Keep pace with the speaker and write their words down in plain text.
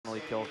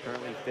kill,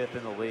 currently 5th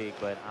in the league,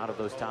 but out of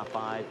those top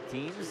 5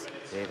 teams,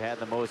 they've had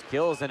the most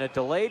kills, and a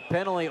delayed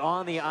penalty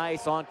on the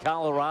ice on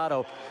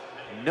Colorado.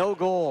 No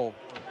goal.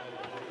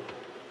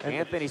 And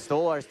Anthony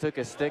Stolarz took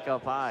a stick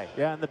up high.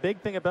 Yeah, and the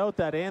big thing about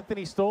that,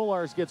 Anthony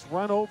Stolarz gets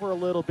run over a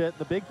little bit.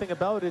 The big thing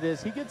about it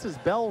is he gets his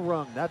bell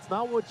rung. That's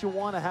not what you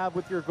want to have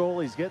with your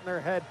goalies, getting their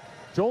head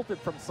jolted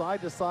from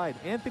side to side.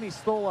 Anthony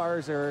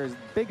Stolarz are as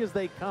big as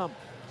they come.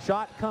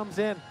 Shot comes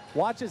in,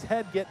 watch his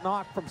head get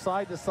knocked from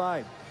side to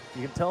side.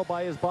 You can tell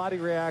by his body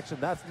reaction,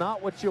 that's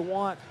not what you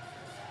want.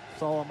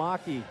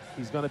 Salomaki,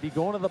 he's going to be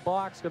going to the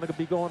box, going to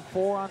be going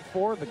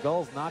 4-on-4. The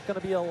Gulls not going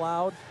to be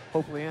allowed.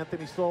 Hopefully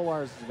Anthony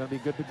Stolarz is going to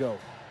be good to go.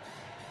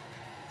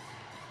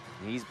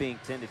 He's being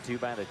tended to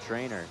by the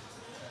trainer.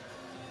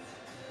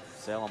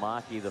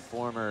 Salomaki, the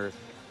former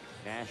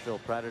Nashville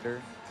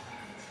Predator,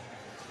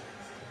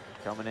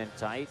 coming in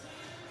tight.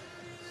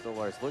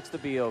 Stolarz looks to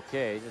be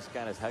okay. Just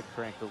got his head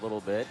cranked a little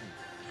bit.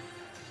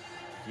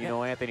 You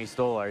know Anthony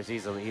Stolarz,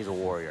 he's a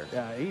warrior.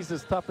 Yeah, he's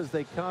as tough as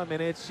they come,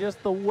 and it's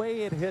just the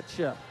way it hits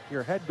you.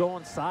 Your head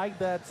going side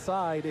that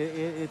side,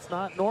 it's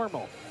not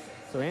normal.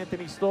 So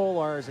Anthony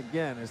Stolarz,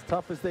 again, as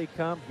tough as they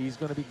come, he's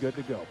going to be good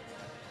to go.